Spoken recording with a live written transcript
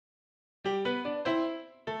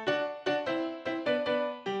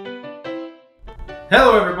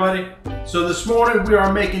Hello everybody. So this morning we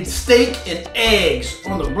are making steak and eggs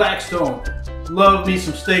on the Blackstone. Love me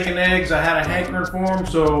some steak and eggs. I had a hankering for them,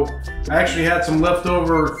 so I actually had some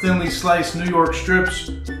leftover thinly sliced New York strips.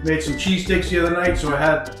 Made some cheesesteaks the other night, so I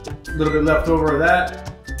had a little bit left over of that.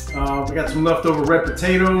 We got some leftover red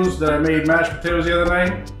potatoes that I made mashed potatoes the other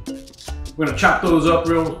night. We're gonna chop those up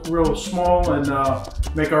real small and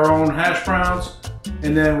make our own hash browns.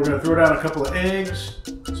 And then we're gonna throw down a couple of eggs,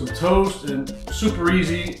 some toast, and super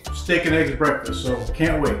easy steak and eggs breakfast. So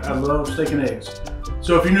can't wait. I love steak and eggs.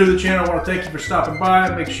 So if you're new to the channel, I want to thank you for stopping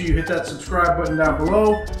by. Make sure you hit that subscribe button down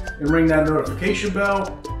below and ring that notification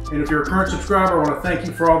bell. And if you're a current subscriber, I want to thank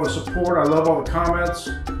you for all the support. I love all the comments.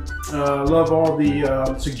 I love all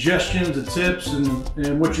the suggestions and tips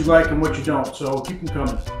and what you like and what you don't. So keep them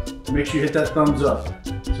coming. Make sure you hit that thumbs up.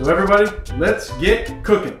 So everybody, let's get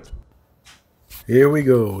cooking. Here we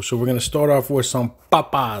go. So we're going to start off with some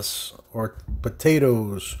papas or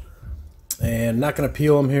potatoes. And not going to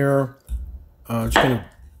peel them here. Just going to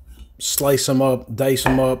slice them up, dice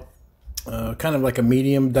them up. Kind of like a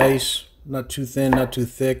medium dice. Not too thin, not too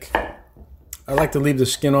thick. I like to leave the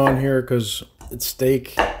skin on here because it's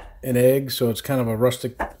steak and eggs. So it's kind of a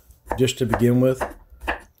rustic dish to begin with.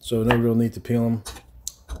 So no real need to peel them.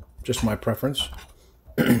 Just my preference.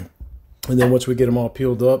 And then once we get them all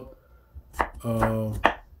peeled up,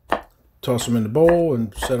 toss them in the bowl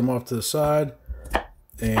and set them off to the side,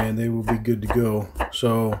 and they will be good to go.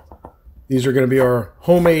 So these are going to be our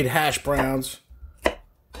homemade hash browns.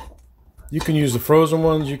 You can use the frozen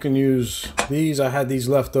ones, you can use these. I had these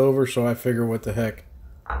left over, so I figure what the heck.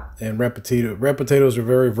 And red potatoes are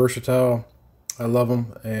very versatile. I love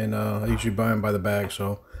them, and I usually buy them by the bag.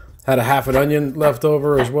 So had a half an onion left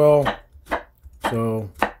over as well.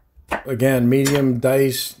 So again, medium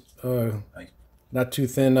dice. Not too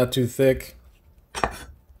thin, not too thick.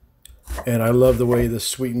 And I love the way this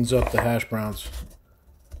sweetens up the hash browns.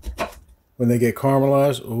 When they get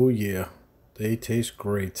caramelized, oh yeah, they taste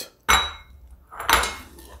great.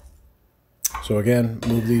 So again,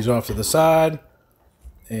 move these off to the side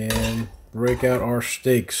and break out our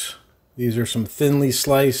steaks. These are some thinly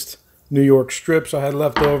sliced New York strips I had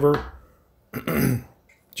left over.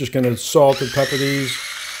 Just gonna salt and pepper these.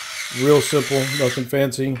 Real simple, nothing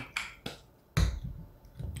fancy.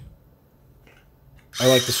 I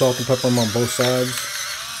like to salt and pepper them on both sides.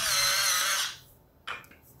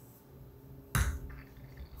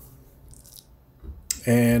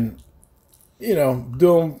 And, you know,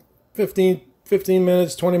 do them 15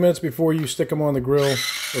 minutes, 20 minutes before you stick them on the grill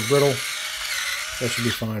or griddle. That should be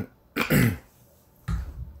fine.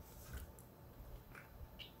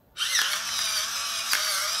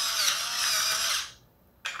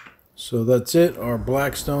 So that's it. Our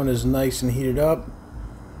Blackstone is nice and heated up.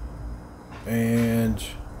 And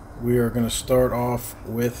we are going to start off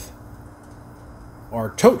with our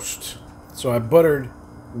toast. So I buttered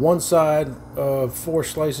one side of 4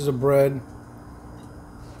 slices of bread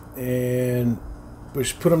and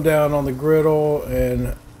just put them down on the griddle.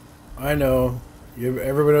 And I know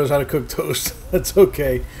everybody knows how to cook toast. That's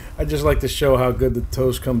okay. I just like to show how good the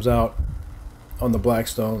toast comes out on the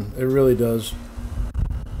Blackstone. It really does.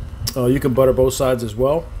 You can butter both sides as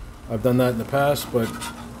well. I've done that in the past, but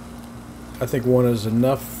I think one is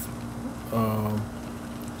enough.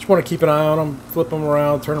 Just want to keep an eye on them, flip them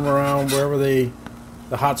around, turn them around, wherever the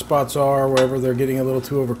hot spots are, wherever they're getting a little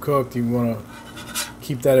too overcooked. You want to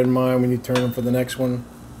keep that in mind when you turn them for the next one.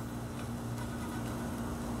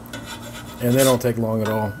 And they don't take long at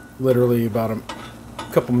all. Literally about a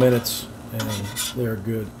couple minutes, and they're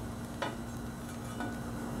good.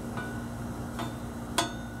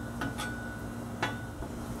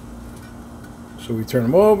 So we turn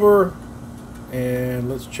them over. And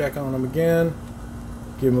let's check on them again.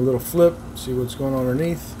 Give them a little flip. See what's going on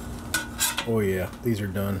underneath. Oh yeah, these are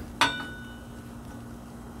done.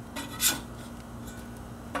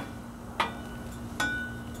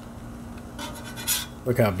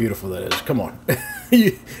 Look how beautiful that is. Come on.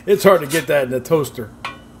 It's hard to get that in the toaster.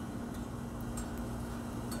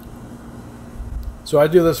 So I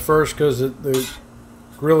do this first because the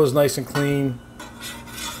grill is nice and clean.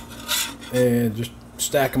 And just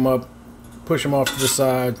stack them up. Push them off to the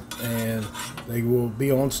side, and they will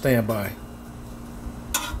be on standby.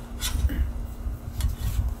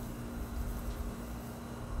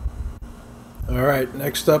 All right,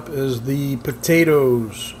 next up is the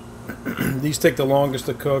potatoes. These take the longest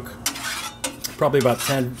to cook, probably about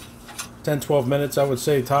 10-12 minutes, I would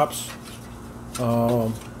say, tops.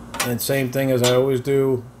 And same thing as I always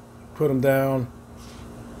do, put them down,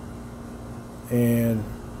 and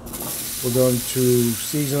we're going to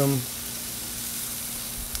season them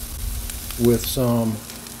with some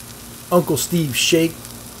Uncle Steve's shake,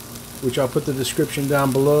 which I'll put the description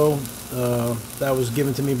down below. That was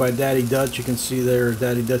given to me by Daddy Dutch. You can see there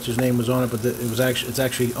Daddy Dutch's name was on it, but it's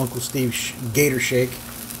actually Uncle Steve's Gator Shake.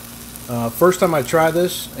 First time I tried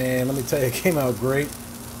this, and let me tell you, it came out great.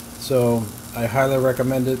 So I highly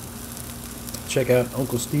recommend it. Check out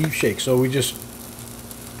Uncle Steve's Shake. So we just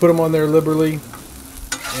put them on there liberally,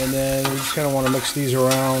 and then we just kind of want to mix these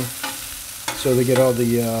around so they get all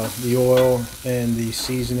the oil and the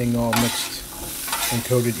seasoning all mixed and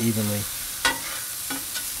coated evenly.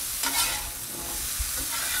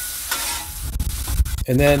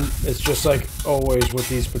 And then it's just like always with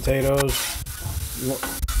these potatoes,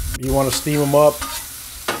 you want to steam them up,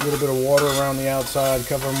 a little bit of water around the outside,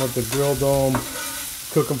 cover them with the grill dome,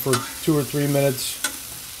 cook them for 2 or 3 minutes,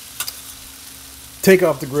 take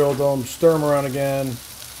off the grill dome, stir them around again,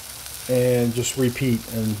 and just repeat,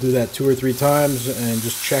 and do that 2 or 3 times, and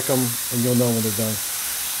just check them, and you'll know when they're done.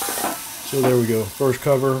 So there we go, first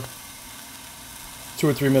cover. 2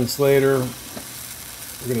 or 3 minutes later,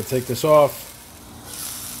 we're going to take this off,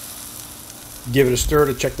 give it a stir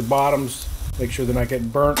to check the bottoms, make sure they're not getting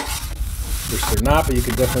burnt, which they're not, but you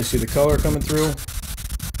can definitely see the color coming through.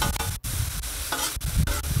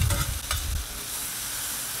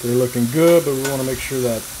 They're looking good, but we want to make sure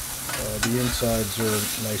that the insides are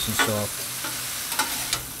nice and soft.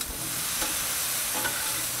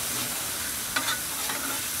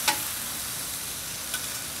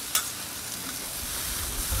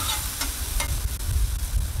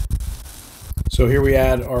 So here we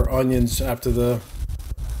add our onions after the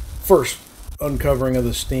first uncovering of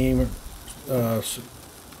the steam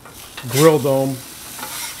grill dome.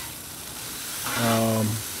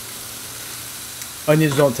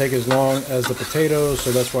 Onions don't take as long as the potatoes,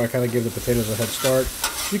 so that's why I kind of give the potatoes a head start.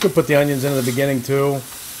 You can put the onions in the beginning too.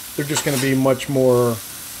 They're just going to be much more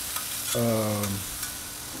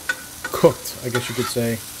cooked, I guess you could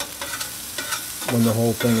say, when the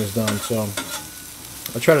whole thing is done. So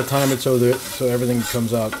I try to time it so everything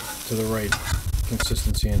comes out to the right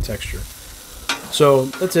consistency and texture. So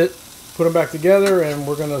that's it. Put them back together, and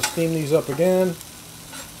we're going to steam these up again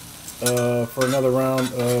for another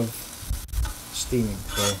round of steaming.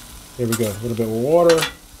 So here we go. A little bit of water, and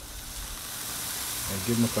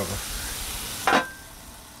give them a cover.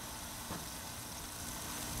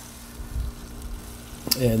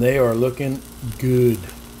 And they are looking good.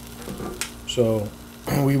 So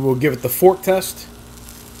we will give it the fork test.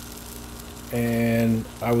 And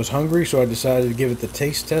I was hungry, so I decided to give it the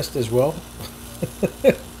taste test as well.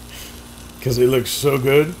 Because it looks so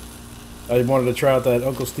good. I wanted to try out that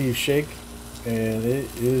Uncle Steve's shake, and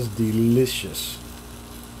it is delicious.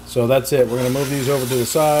 So that's it. We're going to move these over to the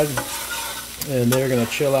side, and they're going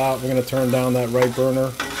to chill out. We're going to turn down that right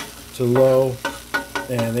burner to low,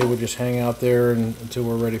 and they will just hang out there until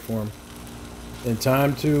we're ready for them. And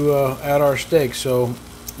time to add our steak. So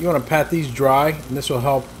you want to pat these dry, and this will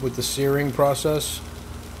help with the searing process.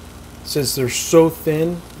 Since they're so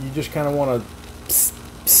thin, you just kind of want to,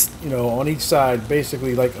 you know, on each side,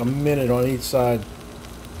 basically like a minute on each side.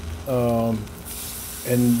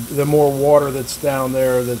 And the more water that's down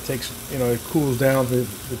there, that takes, you know, it cools down the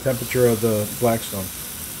temperature of the Blackstone.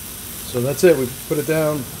 So that's it. We put it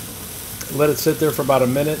down, let it sit there for about a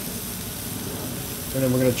minute, and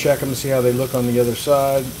then we're going to check them to see how they look on the other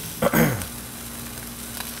side.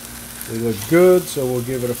 They look good, so we'll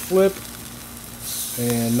give it a flip,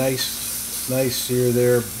 and nice sear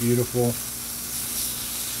there, beautiful.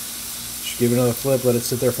 Just give it another flip, let it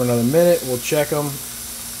sit there for another minute. We'll check them,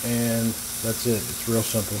 and that's it. It's real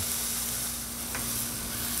simple.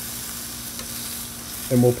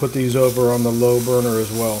 And we'll put these over on the low burner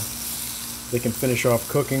as well. They can finish off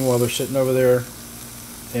cooking while they're sitting over there,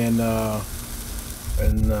 and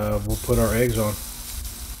we'll put our eggs on.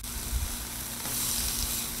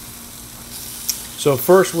 So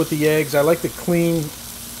first with the eggs, I like to clean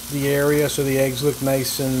the area so the eggs look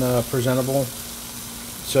nice and presentable.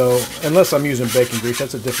 So unless I'm using bacon grease,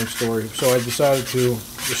 that's a different story. So I decided to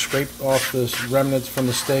just scrape off the remnants from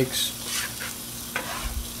the steaks,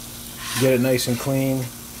 get it nice and clean.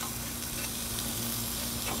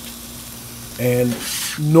 And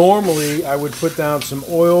normally I would put down some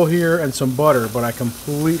oil here and some butter, but I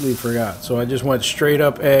completely forgot. So I just went straight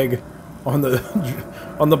up egg on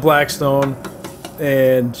the Blackstone.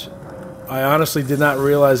 And I honestly did not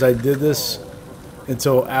realize I did this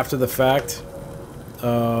until after the fact,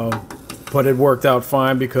 but it worked out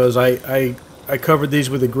fine because I covered these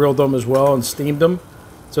with a grill dome as well and steamed them,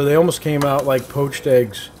 so they almost came out like poached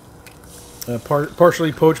eggs,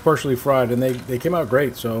 partially poached, partially fried, and they came out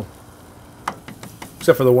great. So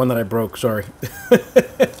Except for the one that I broke, sorry.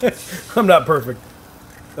 I'm not perfect.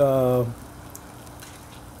 So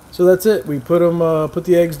that's it. We put them, put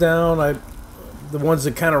the eggs down. The ones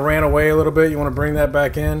that kind of ran away a little bit, you want to bring that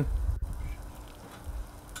back in.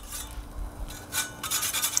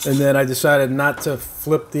 And then I decided not to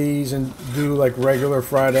flip these and do like regular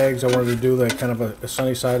fried eggs. I wanted to do like kind of a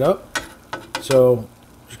sunny side up. So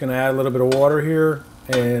just gonna add a little bit of water here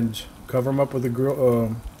and cover them up with the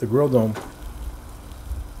grill dome.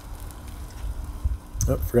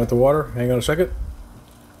 Oh, forgot the water. Hang on a second.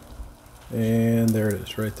 And there it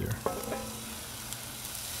is, right there.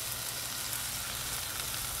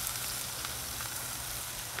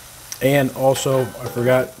 And also, I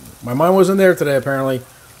forgot, my mind wasn't there today apparently.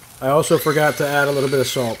 I also forgot to add a little bit of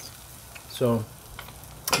salt. So,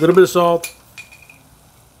 a little bit of salt.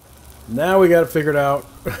 Now we got it figured out.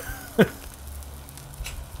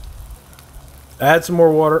 Add some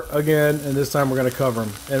more water again, and this time we're going to cover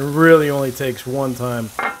them. And it really only takes one time.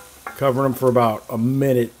 Covering them for about a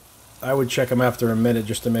minute. I would check them after a minute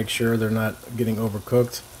just to make sure they're not getting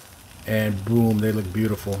overcooked. And boom, they look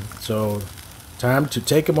beautiful. So, time to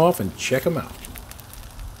take them off and check them out.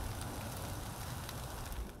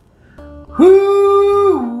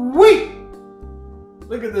 Whoo-wee!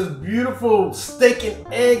 Look at this beautiful steak and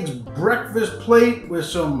eggs breakfast plate with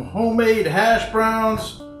some homemade hash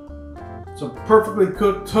browns, some perfectly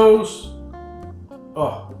cooked toast.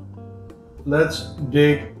 Oh, let's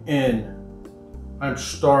dig in. I'm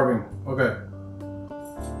starving. Okay.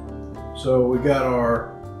 So we got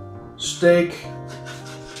our steak.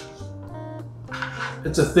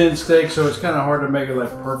 It's a thin steak, so it's kind of hard to make it like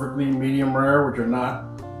perfectly medium rare, which are not.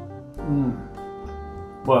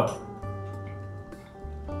 But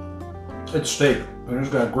it's steak, and it's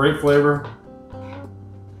got great flavor.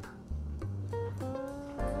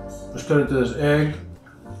 Let's cut into this egg.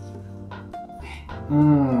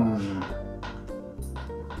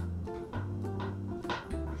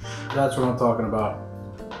 That's what I'm talking about.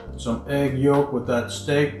 Some egg yolk with that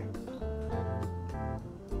steak.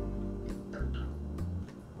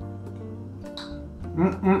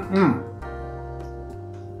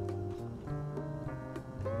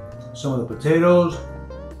 Some of the potatoes.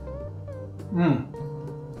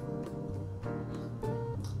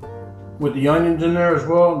 With the onions in there as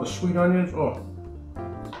well, the sweet onions. Oh,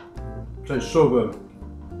 tastes so good.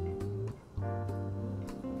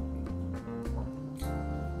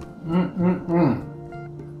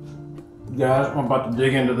 Guys, I'm about to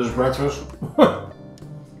dig into this breakfast.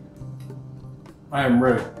 I am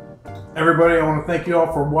ready. Everybody, I want to thank you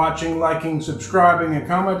all for watching, liking, subscribing, and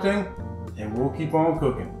commenting, and we'll keep on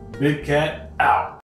cooking. Big Cat